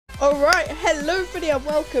Alright, hello everybody and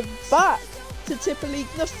welcome back to Tipper League,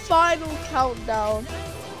 the final countdown.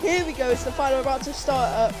 Here we go, it's the final, about to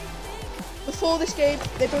start up. Before this game,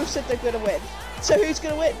 they both said they're going to win. So who's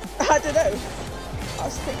going to win? I don't know. I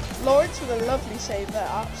think Lawrence with a lovely save there,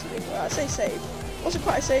 absolutely. Well, I say save. Wasn't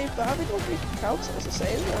quite a save, but I mean, we can count it as a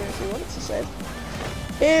save, or if you want it to save.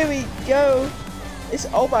 Here we go. It's,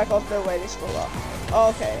 oh my god, no way they scored that.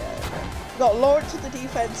 Okay, got Lawrence with the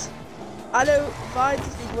defense. I know Vines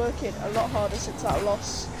has been working a lot harder since that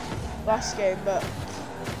loss last game, but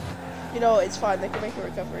you know, it's fine. They can make a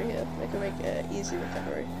recovery here. They can make an easy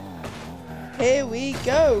recovery. Here we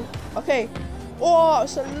go. Okay. Oh,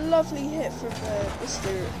 it's a lovely hit from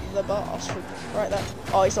Mr. The Boss from right there.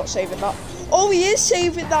 Oh, he's not saving that. Oh, he is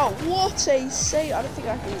saving that. What a save. I don't think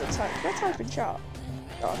I can even type. Can I type in chat?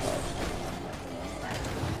 No, I can't.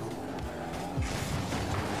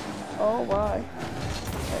 Oh, my.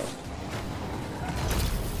 Okay.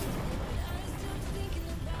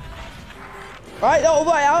 Right, oh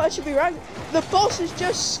my, I should be right. The Boss has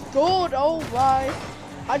just scored. Oh my.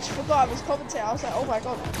 I just forgot I was commentating. I was like, oh my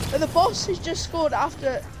god. And the Boss has just scored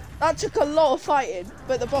after that took a lot of fighting,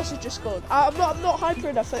 but the Boss has just scored. I'm not hyper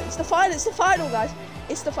enough. It's the final, guys.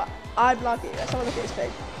 It's the I'm lagging. Let's have a look at his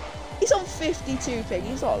ping. He's on 52 ping.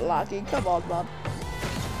 He's not lagging. Come on, man.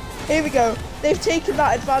 Here we go. They've taken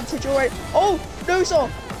that advantage already. Oh, Nozaw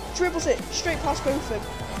dribbles it straight past both of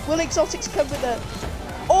them. Will Exotics come with the?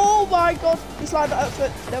 Oh my god, he's lined that up for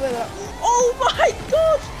no. Oh my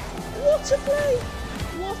god, what a play!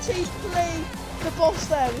 What a play! The Boss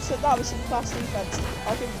there, that was some fast defense.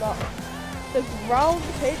 I'll give him that. The ground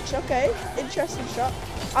pitch, okay, interesting shot.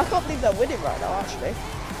 I can't believe they're winning right now, actually.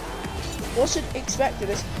 Wasn't expecting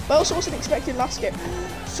this, but I also wasn't expecting last game.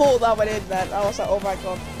 Thought that went in then. I was like, oh my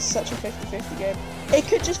god, it's such a 50-50 game. It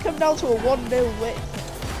could just come down to a 1-0 win.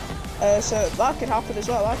 So that could happen as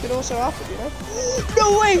well. That could also happen, you know.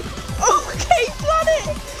 No way! Okay,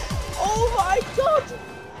 Planet! Oh my god!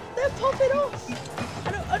 They're popping off!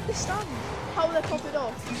 I don't understand how they're popping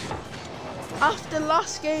off. After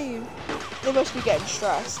last game, they must be getting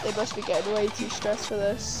stressed. They must be getting way too stressed for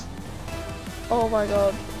this. Oh my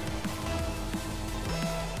god.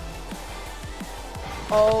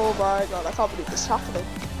 Oh my god, I can't believe this is happening.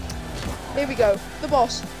 Here we go. The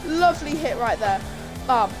Boss. Lovely hit right there.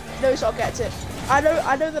 Bam. Nozaw gets it. I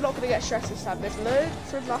know they're not going to get stressed this time. They've learned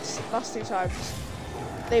from last two times.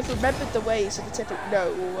 They've remembered the ways of the Tipper.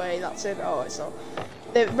 No way, that's it. Oh, it's not.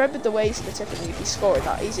 They've remembered the ways of the Tipper League. He's scoring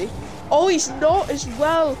that easy. Oh, he's not as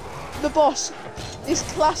well. The Boss. This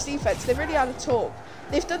class defense. They've really had a talk.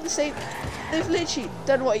 They've done the same. They've literally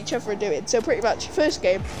done what each other are doing. So pretty much, first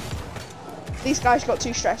game, these guys got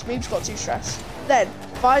too stressed. Memes got too stressed. Then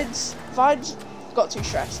Vines got too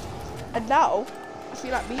stressed, and now I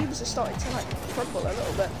feel like Memes are starting to like crumble a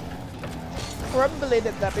little bit. Crumbling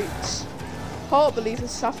in their boots. Can't believe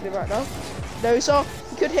this is happening right now. Nozaw,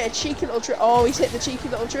 he could hit a cheeky little triple. Oh, he's hit the cheeky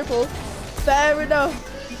little triple. Fair enough.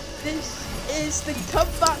 This is the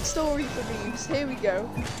comeback story for Memes. Here we go.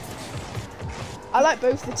 I like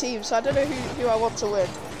both the teams, so I don't know who I want to win.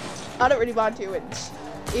 I don't really mind who wins.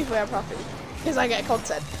 Either way, I'm happy. Because I get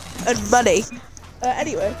content and money.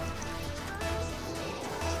 Anyway.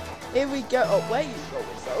 Here we go. Oh, where you going,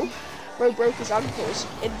 bro? Bro broke his ankles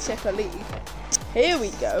in Tipper League. Here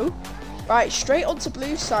we go. Right, straight onto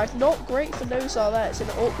blue side. Not great for Nozaw there. It's in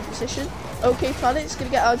an awkward position. Okay, Planet's going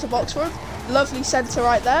to get out of the box for him. Lovely centre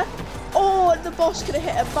right there. Oh, and the Boss could have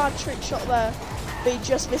hit a bad trick shot there. But he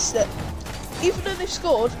just missed it. Even though they've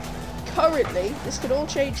scored, currently, this could all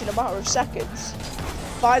change in a matter of seconds.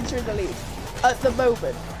 Vines are in the lead at the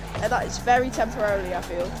moment. And that is very temporarily, I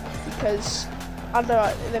feel. Because I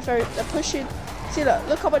know they're pushing. See,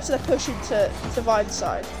 look how much they're pushing to Vine's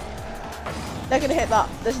side. They're gonna hit that.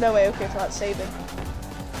 There's no way. Okay, Planet saving.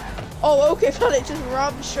 Oh, okay, Planet just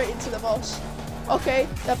rammed straight into the Boss. Okay,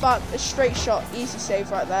 they're back. A straight shot, easy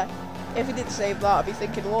save right there. If he didn't save that, I'd be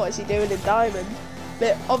thinking, what is he doing in Diamond?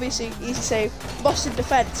 But obviously, easy save. Boss in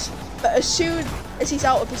defense. But as soon as he's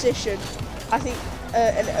out of position, I think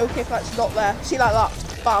and OK Planet's not there. See, like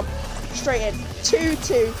that. Bam. Straight in.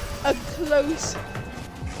 2-2. A close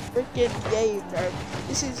freaking game, bro.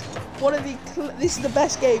 This is this is the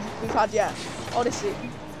best game we've had yet, honestly.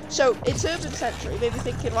 So it's Urban Central. You may be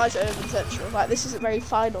thinking, why is it Urban Central? Like, this isn't very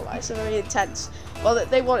final. Like, it's very intense. Well,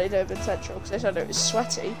 they wanted Urban Central because they said it was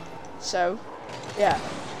sweaty. So, yeah.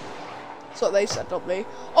 That's what they said, not me.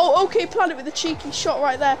 Oh, OK Planet with a cheeky shot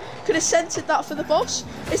right there. Could have centered that for the Boss.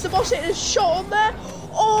 Is the Boss hitting a shot on there?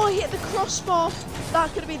 Oh, he hit the crossbar. That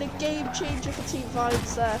could have been a game changer for Team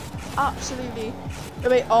Vines there. Absolutely.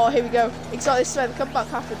 Oh, here we go. Exactly, the comeback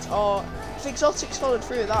happens. Oh, If Exotics followed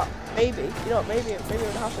through with that, maybe, you know what, maybe it would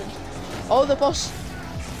have happened. Oh, the boss.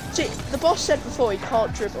 See, the boss said before he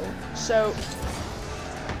can't dribble, so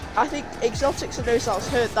I think Exotics and Nozel's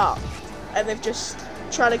heard that, and they've just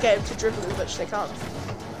trying to get him to dribble as much as they can.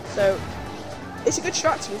 So it's a good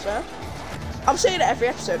strat, to be fair. I'm saying it every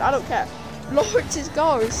episode, I don't care. Lawrence's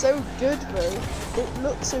goal is so good, bro. It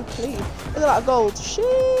looks so clean. Look at that gold. Sheesh.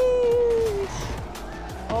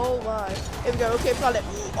 Oh my. Here we go. OK Planet.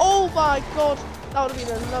 Oh my god. That would have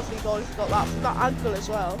been a lovely goal if you got that from that angle as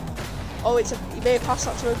well. Oh, he may have passed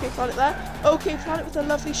that to OK Planet there. OK Planet with a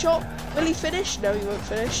lovely shot. Will he finish? No, he won't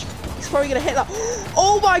finish. He's probably going to hit that.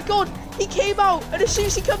 Oh my god. He came out, and as soon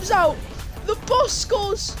as he comes out, the boss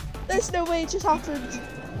scores. There's no way it just happened.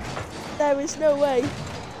 There is no way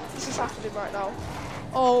this is happening right now.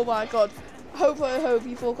 Oh my god. I hope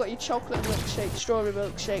you've all got your chocolate milkshake, strawberry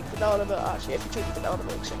milkshake, banana milk. Actually, if you're drinking banana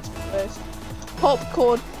milkshake first.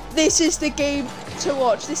 Popcorn. This is the game to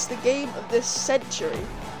watch. This is the game of this century.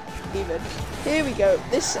 Even. Here we go.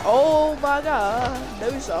 This. Oh my god.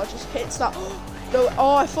 Nozar just hits that. No.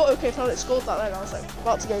 Oh, I thought OK Planet scored that then. I was like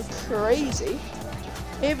about to go crazy.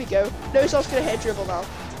 Here we go. Nozar's gonna hit a dribble now.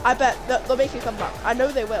 I bet they'll make a comeback. I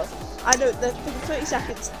know they will. I know that for 30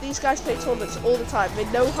 seconds, these guys play tournaments all the time. They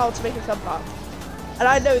know how to make a comeback. And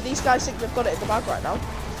I know these guys think they've got it in the bag right now.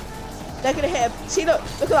 They're going to hit him. See, look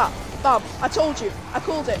at that. Bam. I told you. I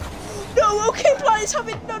called it. No, OK Planet's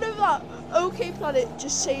having none of that. OK Planet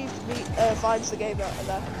just saved me, Vines the game out of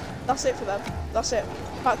there. That's it for them. That's it.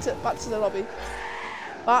 Back to the lobby.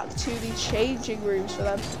 Back to the changing rooms for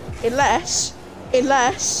them. Unless.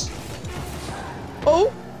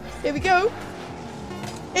 Oh, here we go.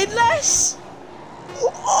 Unless.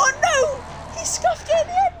 Oh no! He scuffed it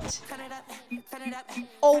in the end.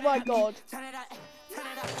 Oh my god.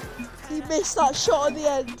 He missed that shot at the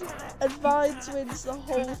end, and Vines wins the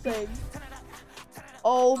whole thing.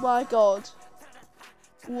 Oh my god.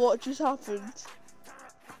 What just happened?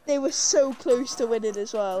 They were so close to winning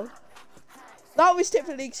as well. That was Tip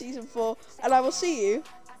for League Season 4, and I will see you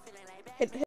in